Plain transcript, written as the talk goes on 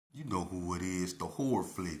You know who it is, the horror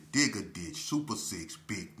flick, Digger Ditch, Super Six,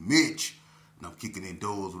 Big Mitch. And I'm kicking in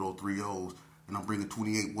doors with 03 O's. And I'm bringing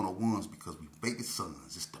 28 101s because we baking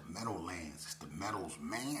sons. It's the metal lands. It's the metals,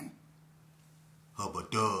 man. Hubba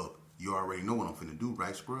dub. You already know what I'm finna do,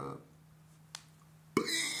 right, scrub?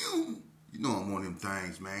 Bam! You know I'm on them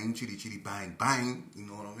things, man. Chitty chitty bang bang. You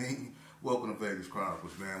know what I mean? Welcome to Vegas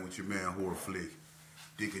Chronicles, man, with your man Horror Flick,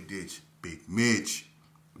 Digger Ditch, Big Mitch.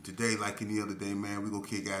 Today, like any other day, man, we gonna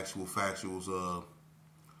kick actual factuals.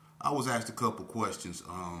 I was asked a couple questions.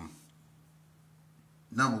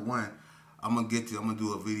 Number one, I'm gonna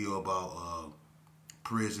do a video about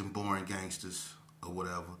prison boring gangsters or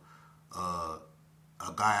whatever. A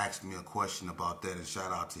guy asked me a question about that, and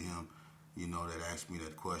shout out to him. You know, that asked me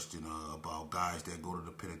that question about guys that go to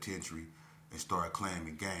the penitentiary and start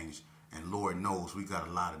claiming gangs. And Lord knows we got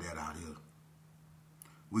a lot of that out here.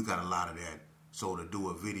 We got a lot of that. So to do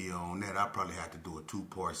a video on that, I probably have to do a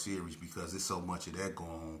 2-part series because there's so much of that going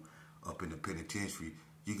on up in the penitentiary.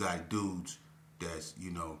 You got dudes that's,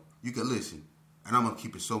 you know, you can listen. And I'm going to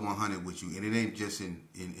keep it so 100 with you. And it ain't just in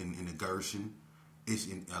the Gershon. It's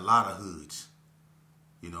in a lot of hoods,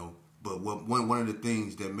 you know. But one of the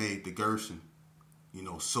things that made the Gershon, you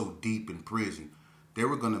know, so deep in prison,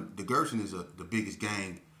 the Gershon is the biggest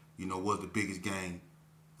gang, you know, was the biggest gang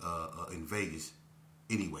in Vegas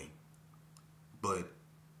anyway. But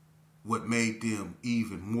what made them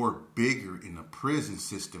even more bigger in the prison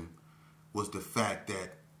system was the fact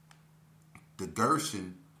that the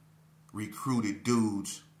Gershon recruited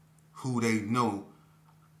dudes who they know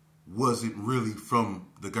wasn't really from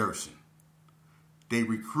the Gershon. They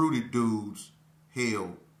recruited dudes,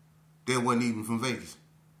 hell, that wasn't even from Vegas.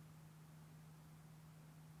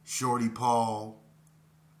 Shorty Paul,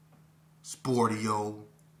 Sportio,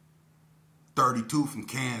 32 from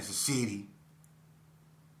Kansas City.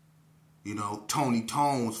 You know, Tony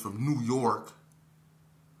Tones from New York.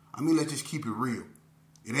 I mean, let's just keep it real.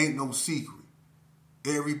 It ain't no secret.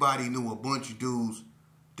 Everybody knew a bunch of dudes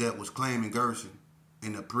that was claiming Gershon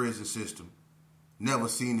in the prison system. Never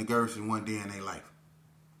seen the Gershon one day in their life.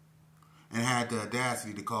 And had the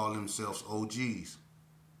audacity to call themselves OGs.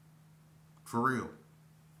 For real.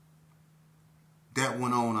 That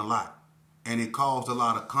went on a lot. And it caused a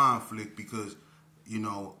lot of conflict because, you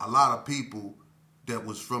know, a lot of people that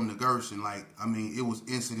was from the Gershon, like, I mean, it was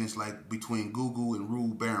incidents like between Gugu and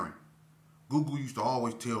Rule Barron. Gugu used to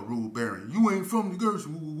always tell Rule Barron, you ain't from the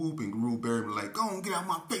Gershon, whoop, whoop, and Rule Barron was like, go on, get out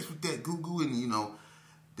my face with that, Gugu, and, you know,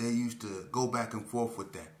 they used to go back and forth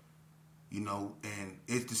with that, you know, and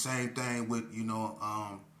it's the same thing with,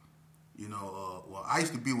 well, I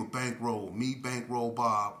used to be with Bankroll, me, Bankroll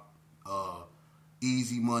Bob,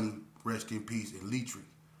 Easy Money, rest in peace, and Leetry.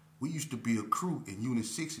 We used to be a crew in Unit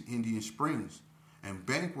 6 in Indian Springs. And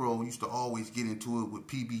Bankroll used to always get into it with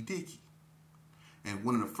PB Dickey. And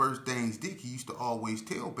one of the first things Dickey used to always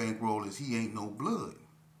tell Bankroll is he ain't no blood.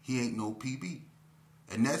 He ain't no PB.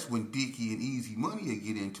 And that's when Dickey and Easy Money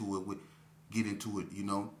would get into it, you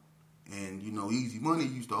know. And, you know, Easy Money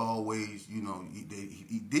used to always, you know,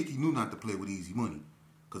 Dickey knew not to play with Easy Money.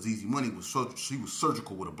 Because Easy Money was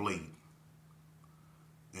surgical with a blade.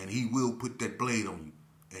 And he will put that blade on you.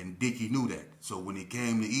 And Dickey knew that. So when it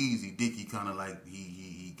came to Easy, Dickey kind of like,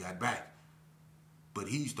 he got back. But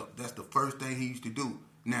that's the first thing he used to do.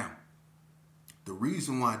 Now, the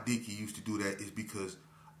reason why Dickey used to do that is because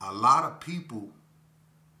a lot of people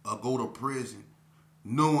go to prison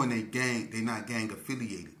knowing they not gang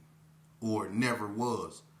affiliated or never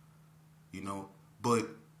was, you know. But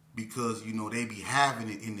because, you know, they be having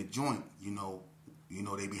it in the joint, you know,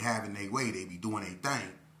 they be having their way, they be doing their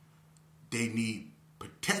thing. They need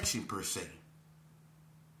protection per se.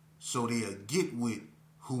 So they'll get with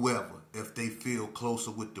whoever. If they feel closer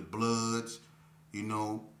with the Bloods, you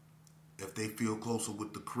know, if they feel closer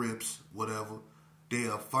with the Crips, whatever,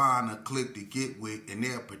 they'll find a clique to get with and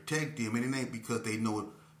they'll protect them. And it ain't because they know,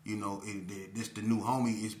 you know, this the new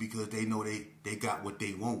homie. It's because they know they got what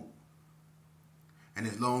they want. And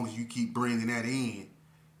as long as you keep bringing that in,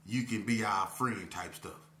 you can be our friend type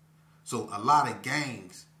stuff. So a lot of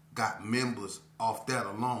gangs got members off that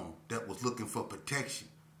alone that was looking for protection,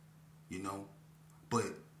 you know. But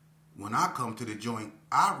when I come to the joint,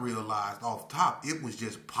 I realized off top it was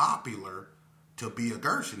just popular to be a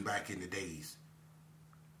Gershon back in the days.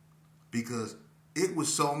 Because it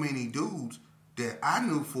was so many dudes that I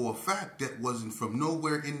knew for a fact that wasn't from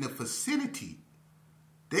nowhere in the vicinity.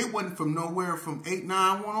 They wasn't from nowhere from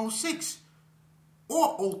 89106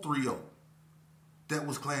 or 030 that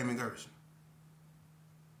was claiming Gershon.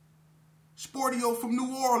 Sportio from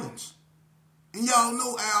New Orleans. And y'all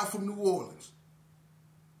know Al from New Orleans.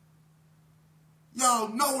 Y'all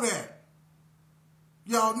know that.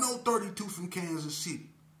 Y'all know 32 from Kansas City.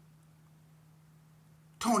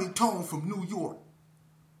 Tony Tone from New York.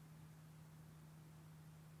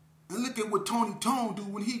 And look at what Tony Tone do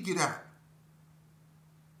when he get out.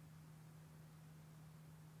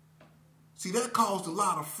 See, that caused a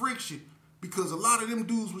lot of friction because a lot of them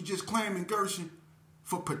dudes were just claiming Gershon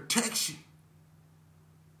for protection.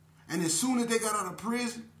 And as soon as they got out of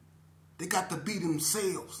prison, they got to be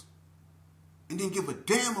themselves and didn't give a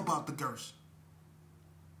damn about the Gershon.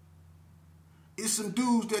 It's some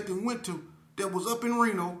dudes that they went to that was up in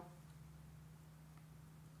Reno.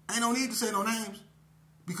 I don't need to say no names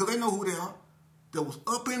because they know who they are. That was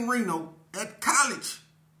up in Reno at college.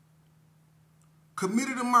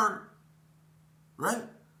 Committed a murder. Right?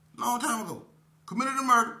 Long time ago. Committed a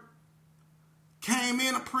murder. Came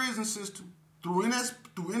in a prison system through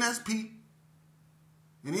NSP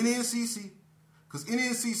and NNCC. Because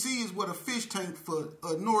NNCC is what a fish tank for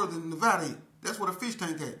Northern Nevada is. That's what a fish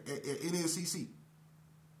tank at NNCC.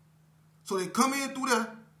 So they come in through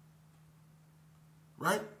there,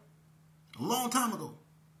 right? A long time ago.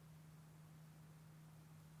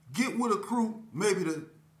 Get with a crew, maybe the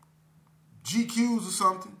GQs or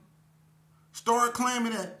something. Start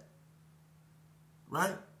claiming that,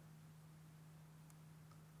 right?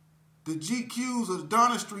 The GQs of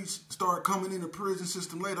Donna Streets start coming in the prison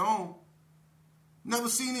system later on. Never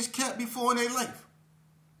seen this cat before in their life.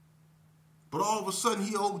 But all of a sudden,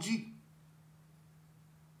 he OG.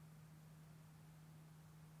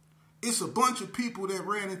 It's a bunch of people that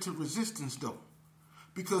ran into resistance, though.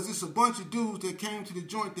 Because it's a bunch of dudes that came to the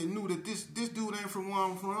joint that knew that this dude ain't from where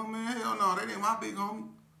I'm from. Man, hell no, that ain't my big homie.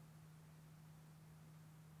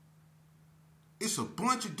 It's a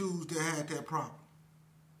bunch of dudes that had that problem.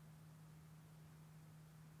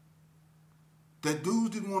 That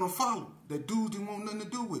dudes didn't want to follow. That dudes didn't want nothing to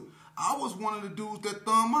do with. I was one of the dudes that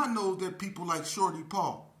thumbed my nose at people like Shorty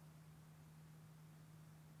Paul.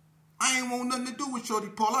 I ain't want nothing to do with Shorty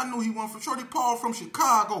Paul. I knew he wasn't from Shorty Paul from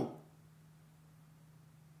Chicago.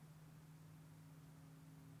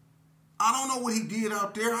 I don't know what he did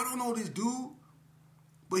out there. I don't know this dude.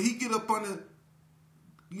 But he get up under,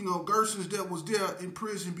 Gershons that was there in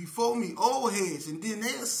prison before me, old heads, and then they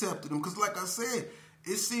accepted him. Because like I said,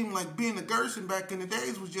 it seemed like being a Gershon back in the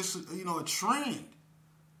days was just, a trend.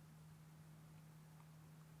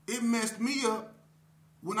 It messed me up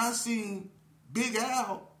when I seen Big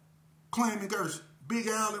Al claiming Gershon. Big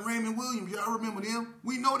Al and Raymond Williams, y'all remember them?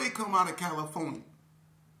 We know they come out of California.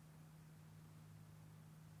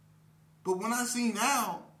 But when I seen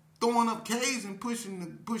Al throwing up K's and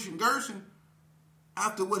pushing Gershon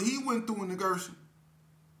after what he went through in the Gershon,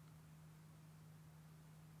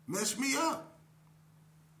 messed me up.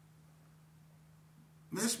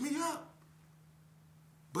 Messed me up.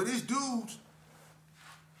 But it's dudes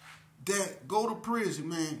that go to prison,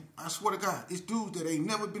 man. I swear to God, it's dudes that ain't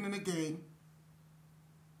never been in a game.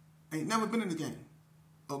 Ain't never been in the game.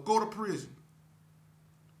 Or go to prison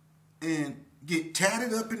and get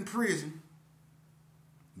tatted up in prison,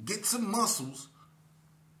 get some muscles,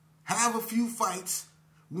 have a few fights,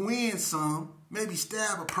 win some, maybe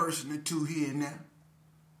stab a person or two here and there,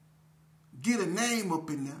 get a name up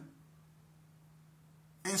in there,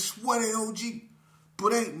 and swear they OG,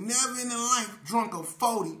 but ain't never in their life drunk a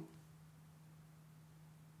 40,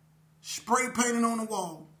 spray painted on the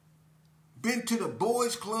wall, been to the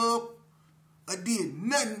boys club, or did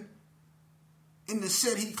nothing in the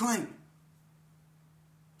set he claimed.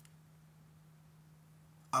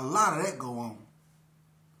 A lot of that go on.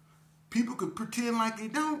 People could pretend like they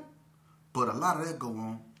don't, but a lot of that go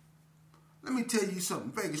on. Let me tell you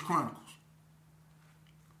something, Vegas Chronicles.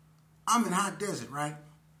 I'm in hot desert, right?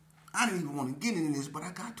 I didn't even want to get into this, but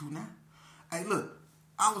I got to now. Hey, look,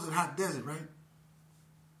 I was in hot desert, right?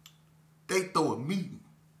 They throw a meeting.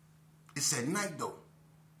 It's at night, though.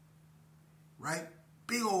 Right?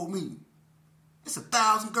 Big old meeting. It's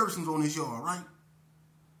 1,000 Gershons on this yard, right?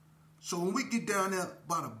 So when we get down there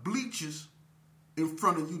by the bleachers in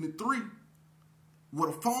front of Unit 3, where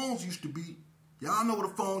the phones used to be, y'all know where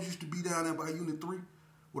the phones used to be down there by Unit 3,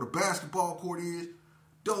 where the basketball court is,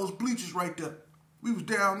 those bleachers right there. We was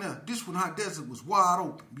down there. This when Hot Desert was wide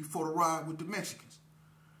open before the ride with the Mexicans.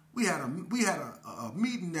 We had a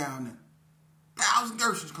meeting down there. 1,000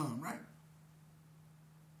 Gershons come, right?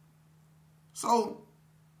 So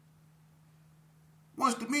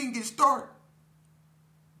once the meeting gets started,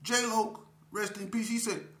 J-Lo, rest in peace, he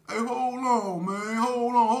said, hey, hold on, man,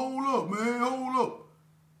 hold up, man, hold up.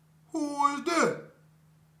 Who is that?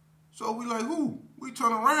 So we like, who? We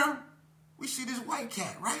turn around, we see this white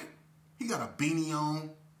cat, right? He got a beanie on.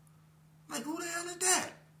 Like, who the hell is that?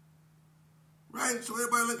 Right? right? So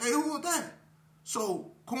everybody like, hey, who was that?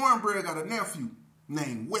 So Cornbread got a nephew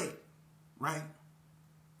named Wet, right?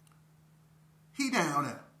 He down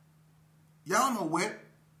there. Y'all know Wet,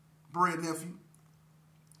 Bread nephew.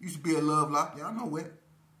 Used to be a love lock. Y'all know Wet.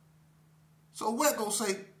 So Wet gonna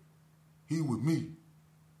say, he with me.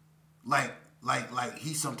 Like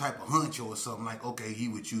he's some type of huncho or something. Like, okay, he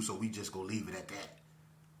with you, so we just gonna leave it at that.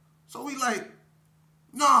 So we like,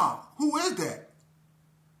 nah, who is that?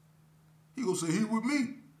 He gonna say, he with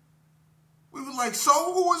me. We was like, so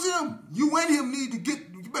who was him? You and him need to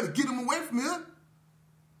you better get him away from here.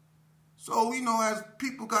 So, you know, as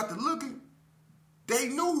people got to looking, they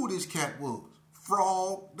knew who this cat was.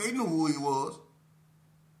 Frog, they knew who he was.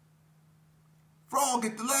 Frog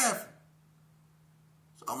get to laughing.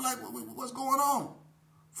 So I'm like, what's going on?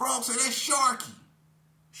 Frog said, that's Sharky.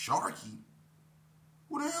 Sharky?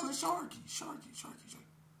 Who the hell is Sharky? Sharky.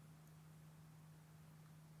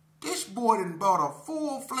 This boy done bought a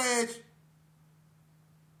full-fledged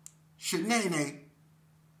shenane,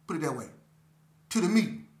 put it that way, to the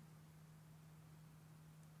meeting.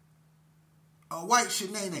 A white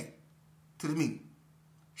shenane to the meeting.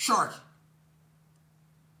 Sharky.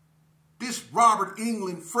 This Robert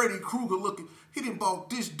England, Freddy Krueger looking, he done bought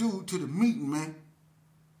this dude to the meeting, man.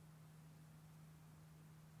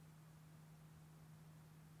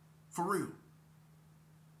 For real.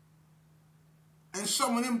 And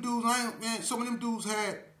some of them dudes,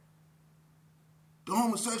 had the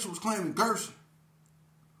homosexuals claiming Gerson.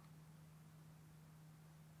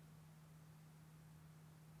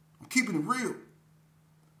 I'm keeping it real.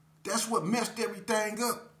 That's what messed everything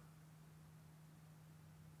up.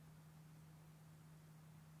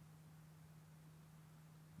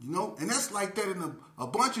 You know, and that's like that in a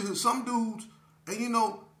bunch of some dudes, and you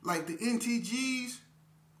know, like the NTGs,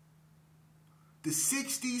 the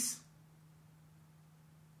 60s,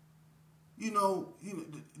 you know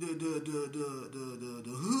the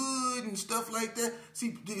hood and stuff like that.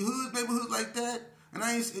 See, the hood neighborhoods like that, and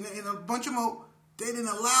and a bunch of more, they didn't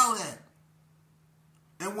allow that.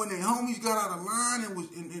 And when their homies got out of line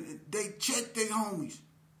and they checked their homies,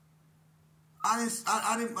 I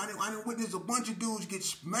didn't witness a bunch of dudes get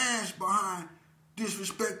smashed behind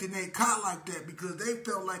disrespecting their cot like that because they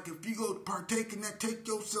felt like if you go partake in that, take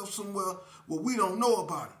yourself somewhere where we don't know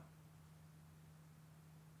about it.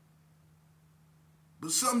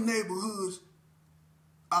 But some neighborhoods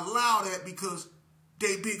allow that because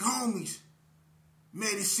they big homies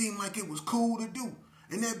made it seem like it was cool to do.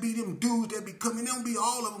 And that be them dudes that be coming. They don't be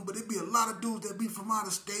all of them, but it be a lot of dudes that be from out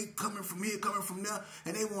of state, coming from here, coming from there,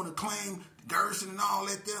 and they want to claim Gerson and all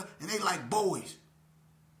that there, and they like boys.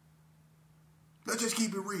 Let's just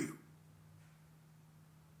keep it real.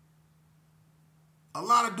 A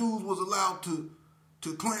lot of dudes was allowed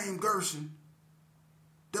to claim Gerson.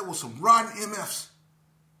 There was some rotten MFs.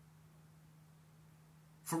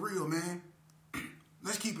 For real, man.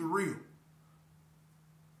 Let's keep it real.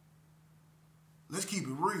 Let's keep it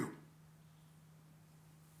real.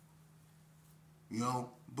 You know,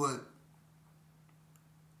 but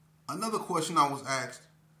another question I was asked,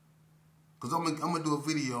 because I'm gonna do a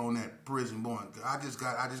video on that prison boy. I just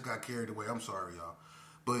got carried away. I'm sorry, y'all.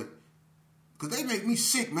 But because they make me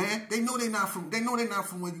sick, man. They know they're not from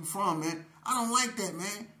where you from, man. I don't like that,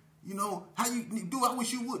 man. You know, how you do, I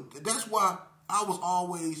wish you would. That's why I was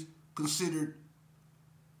always considered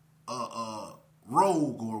a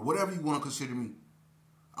rogue or whatever you want to consider me.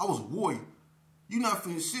 I was a warrior. You're not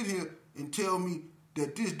finna sit here and tell me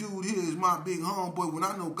that this dude here is my big homeboy when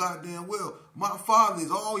I know goddamn well my father is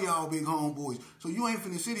all y'all big homeboys. So you ain't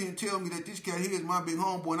finna sit here and tell me that this cat here is my big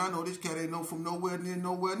homeboy and I know this cat ain't no from nowhere near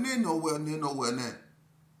nowhere near nowhere near nowhere near.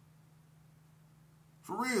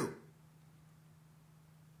 For real.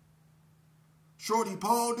 Shorty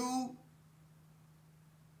Paul, dude.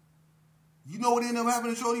 You know what ended up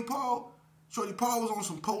happening to Shorty Paul? Shorty Paul was on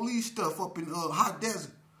some police stuff up in Hot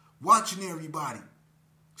Desert, watching everybody.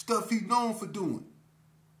 Stuff he known for doing.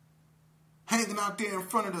 Hanging out there in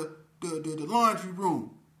front of the laundry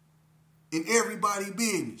room. In everybody's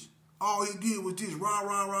business. All he did was just rah,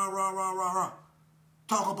 rah, rah, rah, rah, rah, rah.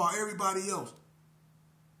 Talk about everybody else.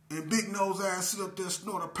 And Big Nose ass sit up there,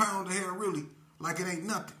 snort a pound of hair really, like it ain't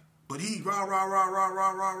nothing. But he rah, rah, rah, rah,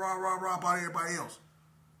 rah, rah, rah, rah, rah about everybody else.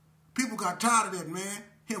 People got tired of that, man.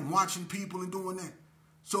 Him watching people and doing that.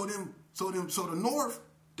 So the North,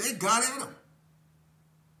 they got at him.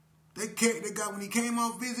 They got, when he came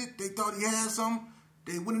on visit, they thought he had something.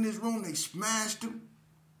 They went in his room, they smashed him.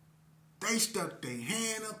 They stuck their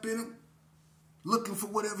hand up in him, looking for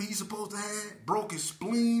whatever he's supposed to have, broke his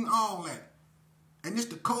spleen, all that. And this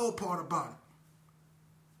the cold part about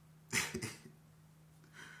it.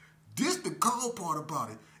 This the cold part about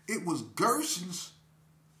it. It was Gersons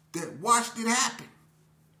that watched it happen.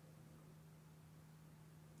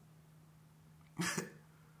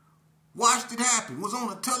 Watched it happen. Was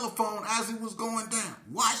on a telephone as it was going down.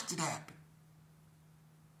 Watched it happen.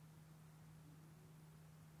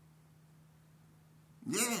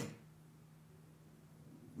 Yeah.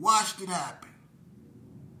 Watched it happen.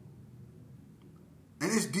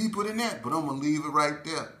 And it's deeper than that, but I'm going to leave it right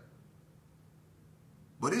there.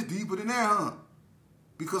 But it's deeper than that, huh?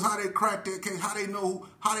 Because how they cracked that case, how they know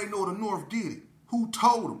the North did it. Who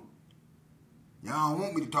told them? Y'all don't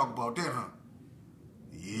want me to talk about that, huh?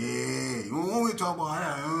 Yeah, you don't want me to talk about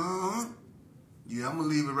that, huh? Yeah, I'm going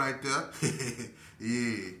to leave it right there.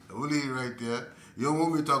 Yeah, I'm going to leave it right there. You don't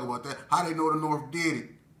want me to talk about that. How they know the North did it?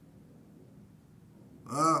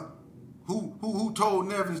 Who told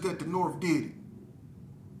Nevins that the North did it?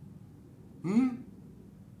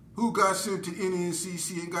 Who got sent to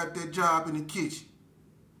NNCC and got that job in the kitchen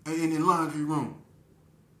and in the laundry room?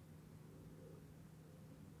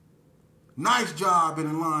 Nice job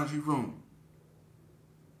in the laundry room.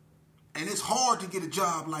 And it's hard to get a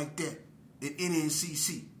job like that at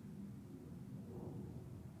NNCC.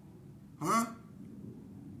 Huh?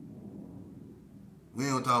 We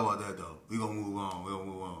ain't gonna talk about that though. We gonna move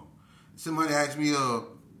on. Somebody asked me,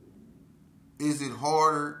 is it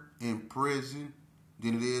harder in prison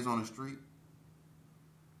than it is on the street?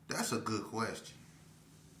 That's a good question.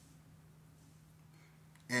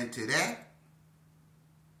 And to that,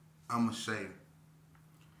 I'm gonna say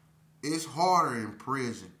it's harder in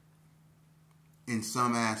prison in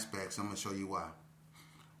some aspects. I'm gonna show you why.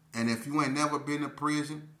 And if you ain't never been to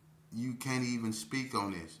prison, you can't even speak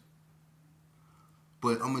on this.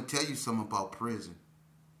 But I'm gonna tell you something about prison.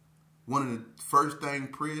 One of the first things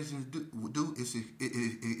prisons do is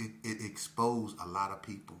it expose a lot of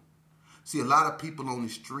people. See, a lot of people on the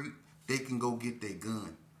street, they can go get their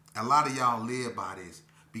gun. A lot of y'all live by this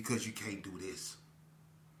because you can't do this.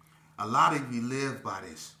 A lot of you live by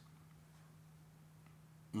this.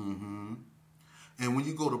 And when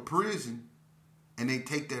you go to prison and they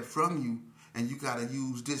take that from you and you got to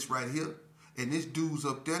use this right here, and this dude's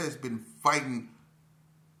up there that's been fighting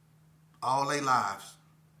all their lives,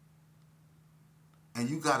 and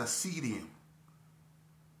you got to see them.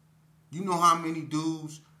 You know how many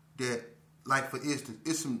dudes that, like for instance,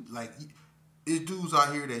 it's dudes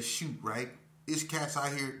out here that shoot, right? It's cats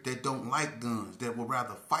out here that don't like guns, that would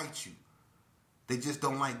rather fight you. They just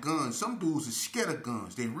don't like guns. Some dudes are scared of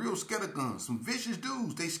guns. They real scared of guns. Some vicious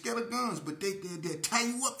dudes, they scared of guns, but they'll tie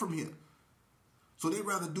you up from here. So they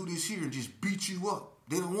rather do this here and just beat you up.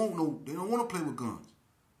 They don't want to play with guns.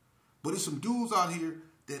 But there's some dudes out here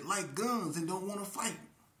that like guns and don't want to fight.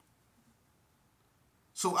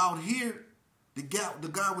 So out here, the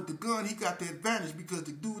guy with the gun, he got the advantage because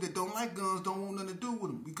the dude that don't like guns don't want nothing to do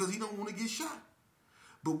with him because he don't want to get shot.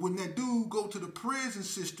 But when that dude go to the prison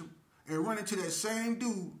system and run into that same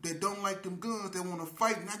dude that don't like them guns, that want to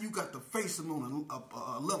fight, now you got to face him on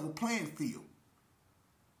a level playing field.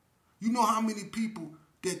 You know how many people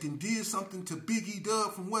that did something to Biggie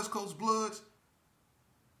Dub from West Coast Bloods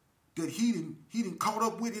that he didn't caught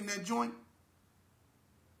up with in that joint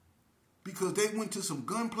because they went to some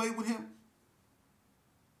gunplay with him,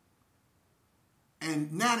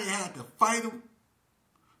 and now they had to fight him.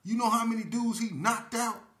 You know how many dudes he knocked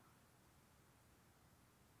out?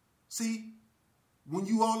 See, when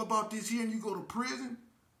you all about this here and you go to prison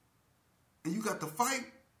and you got to fight,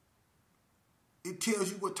 it tells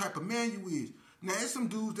you what type of man you is. Now, there's some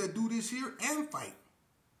dudes that do this here and fight.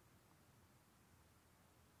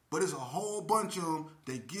 But there's a whole bunch of them,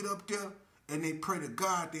 they get up there and they pray to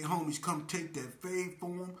God their homies come take that fade for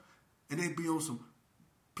them. And they be on some,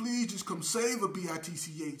 please just come save a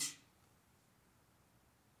BITCH.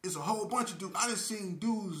 It's a whole bunch of dudes. I done seen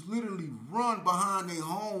dudes literally run behind their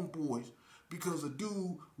homeboys because a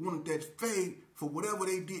dude wanted that fade for whatever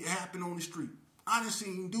they did happen on the street. I done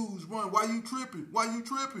seen dudes run, why you tripping? Why you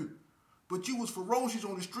tripping? But you was ferocious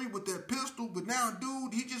on the street with that pistol, but now,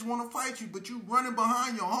 dude, he just want to fight you, but you running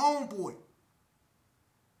behind your homeboy.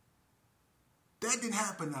 That didn't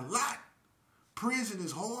happen a lot. Prison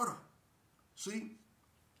is harder. See?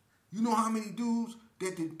 You know how many dudes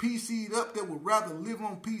that did PC'd up that would rather live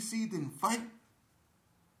on PC than fight?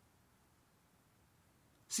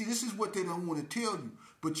 See, this is what they don't want to tell you.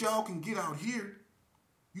 But y'all can get out here.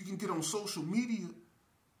 You can get on social media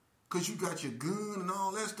because you got your gun and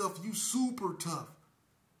all that stuff. You super tough.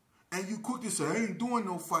 And you quick to say, I ain't doing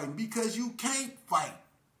no fighting because you can't fight.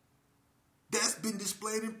 That's been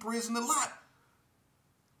displayed in prison a lot.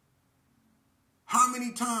 How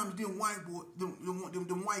many times them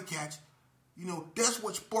white cats, You know, that's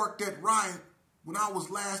what sparked that riot when I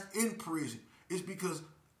was last in prison. It's because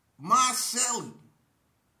my cellie,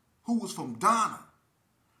 who was from Donna,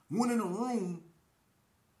 went in the room.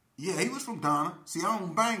 Yeah, he was from Donna. See, I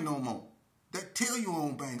don't bang no more. That tell you I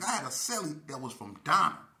don't bang. I had a cellie that was from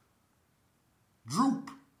Donna.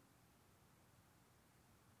 Droop.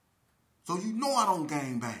 So you know I don't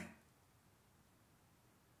gang bang.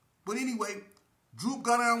 But anyway, Droop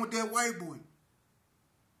got down with that white boy.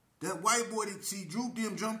 That white boy, see, Droop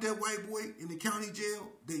them jumped that white boy in the county jail.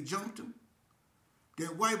 They jumped him.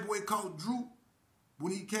 That white boy called Droop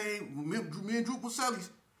when he came. Me and Droop were cellies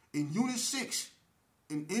in Unit 6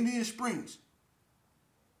 in Indian Springs.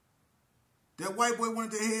 That white boy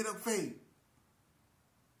wanted to head up fade.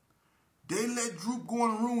 They let Droop go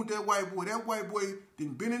in the room with that white boy. That white boy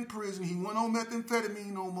didn't been in prison. He wasn't on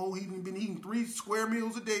methamphetamine no more. He didn't been eating 3 square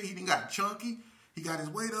meals a day. He didn't got chunky. He got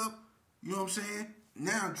his weight up. You know what I'm saying?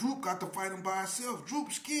 Now Droop got to fight him by himself.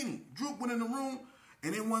 Droop skinny. Droop went in the room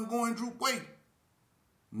and it wasn't going Droop weight.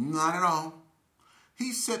 Not at all.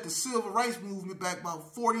 He set the civil rights movement back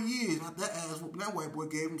about 40 years. That ass whooping that white boy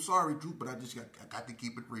gave him. Sorry, Droop, but I got to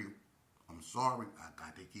keep it real. I'm sorry. I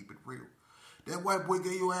got to keep it real. That white boy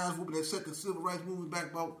gave your ass whooping that set the civil rights movement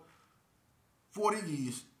back about 40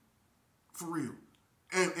 years. For real.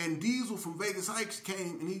 And Diesel from Vegas Heights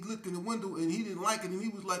came and he looked in the window and he didn't like it and he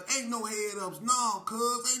was like, "Ain't no head ups, no,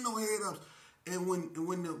 cuz ain't no head ups." And when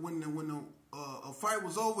the fight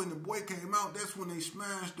was over and the boy came out, that's when they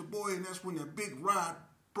smashed the boy and that's when that big rod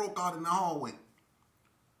broke out in the hallway.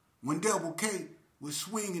 When Double K was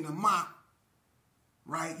swinging a mop,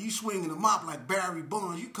 right? You swinging a mop like Barry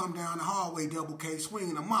Bonds. You come down the hallway, Double K,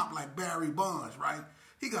 swinging a mop like Barry Bonds, right?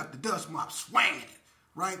 He got the dust mop swinging.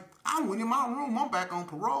 Right? I went in my room. I'm back on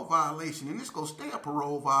parole violation. And this gonna stay a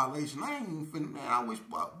parole violation. I ain't even finna, man, I wish,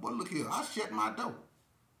 but look here. I shut my door.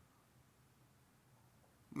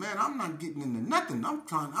 Man, I'm not getting into nothing.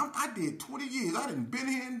 I did 20 years. I done been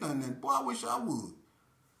here and done that. Boy, I wish I would.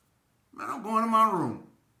 Man, I'm going to my room.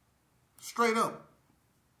 Straight up.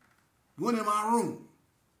 Went in my room.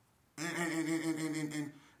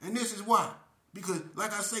 And this is why. Because,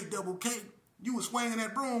 like I say, Double K, you was swinging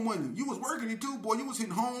that broom, wasn't you? You was working it too, boy. You was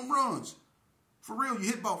hitting home runs. For real, you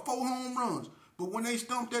hit about 4 home runs. But when they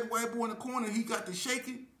stumped that white boy in the corner, he got to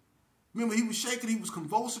shaking. Remember, he was shaking. He was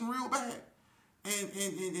convulsing real bad.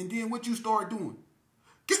 And then what you started doing?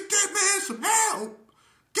 Get that man some help.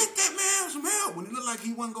 Get that man some help. When it looked like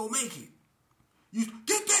he wasn't going to make it. You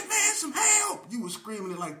get that man some help. You was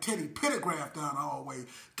screaming it like Teddy Pendergraft down the hallway.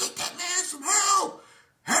 Get that man some help.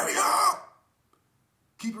 Hurry up.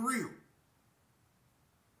 Keep it real.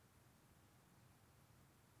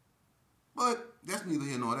 But that's neither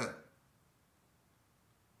here nor there.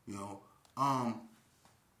 You know,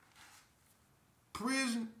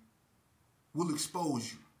 prison will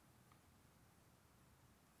expose you.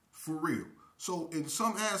 For real. So in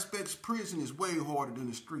some aspects, prison is way harder than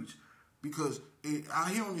the streets. Because out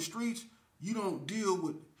here on the streets, you don't deal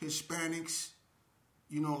with Hispanics,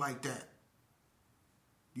 you know, like that.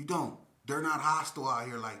 You don't. They're not hostile out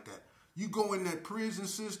here like that. You go in that prison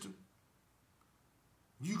system,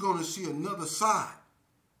 you're going to see another side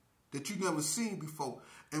that you never seen before.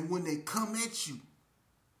 And when they come at you,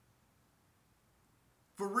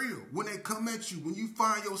 for real, when they come at you, when you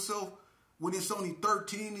find yourself, when it's only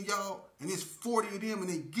 13 of y'all and it's 40 of them and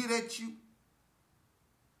they get at you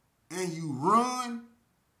and you run,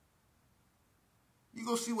 you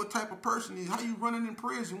go see what type of person he is. How you running in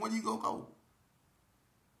prison? Where you going to go?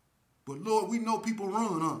 But Lord, we know people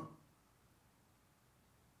run, huh?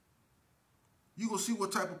 You gonna see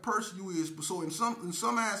what type of person you is. But so in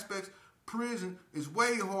some aspects, prison is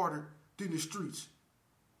way harder than the streets.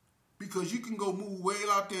 Because you can go move way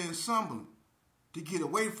out there in Summerlin to get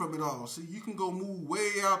away from it all. See, you can go move way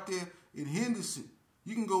out there in Henderson.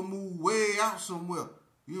 You can go move way out somewhere.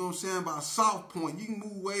 You know what I'm saying? By South Point. You can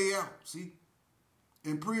move way out. See?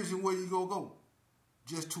 In prison, where you go?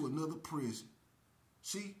 Just to another prison.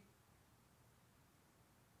 See?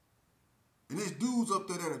 And there's dudes up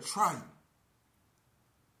there that'll try you.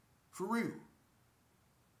 For real.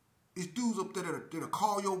 It's dudes up there that'll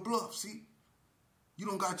call your bluff, see? You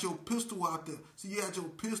don't got your pistol out there. See, you had your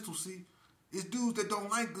pistol, see? It's dudes that don't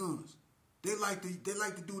like guns. They like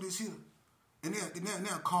to do this here. And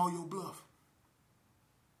they'll call your bluff.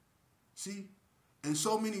 See? And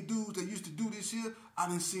so many dudes that used to do this here, I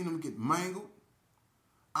done seen them get mangled.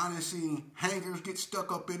 I done seen hangers get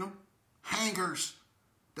stuck up in them. Hangers.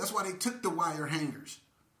 That's why they took the wire hangers.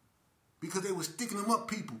 Because they was sticking them up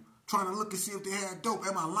people. Trying to look and see if they had dope.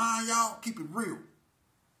 Am I lying, y'all? Keep it real.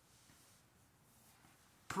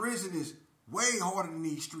 Prison is way harder than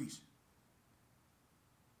these streets.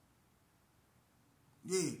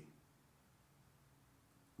 Yeah.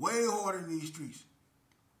 Way harder in these streets.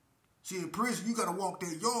 See, in prison, you got to walk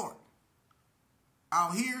that yard.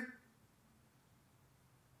 Out here,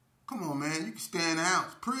 come on, man. You can stay in the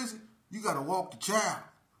house. Prison, you got to walk the child.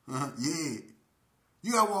 Yeah.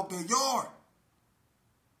 You got to walk that yard.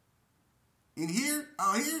 In here,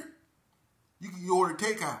 out here, you can order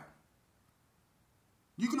takeout.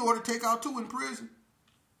 You can order takeout too in prison.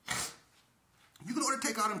 You can order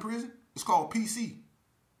takeout in prison. It's called PC.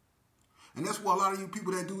 And that's why a lot of you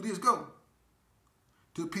people that do this go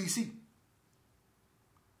to PC.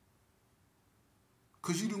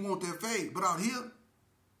 Because you didn't want that fade. But out here,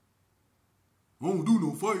 I don't do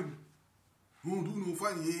no fighting. I don't do no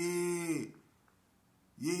fighting.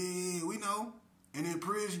 Yeah. Yeah, we know. And in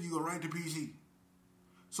prison, you go right to PC.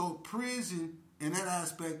 So prison, in that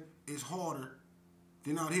aspect, is harder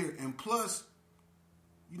than out here. And plus,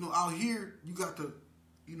 out here, you got to,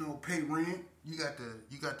 pay rent. You got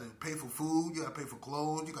to pay for food. You got to pay for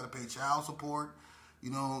clothes. You got to pay child support.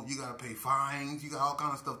 You got to pay fines. You got all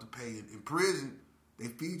kind of stuff to pay. In prison, they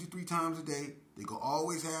feed you 3 times a day. They gonna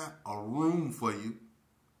always have a room for you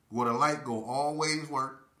where the light go always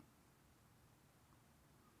work.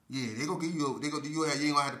 Yeah, you ain't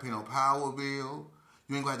gonna have to pay no power bill.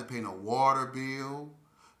 You ain't gonna have to pay no water bill.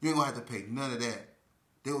 You ain't gonna have to pay none of that.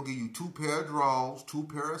 They will give you 2 pair of drawers, 2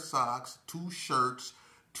 pair of socks, 2 shirts,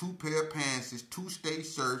 2 pair of pants, 2 state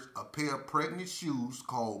shirts, a pair of pregnant shoes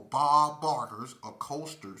called Bob Barkers or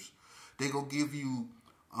coasters. They gonna give you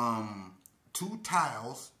 2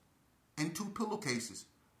 towels and 2 pillowcases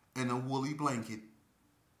and a woolly blanket.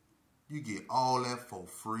 You get all that for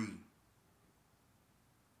free.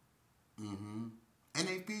 And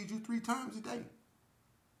they feed you 3 times a day.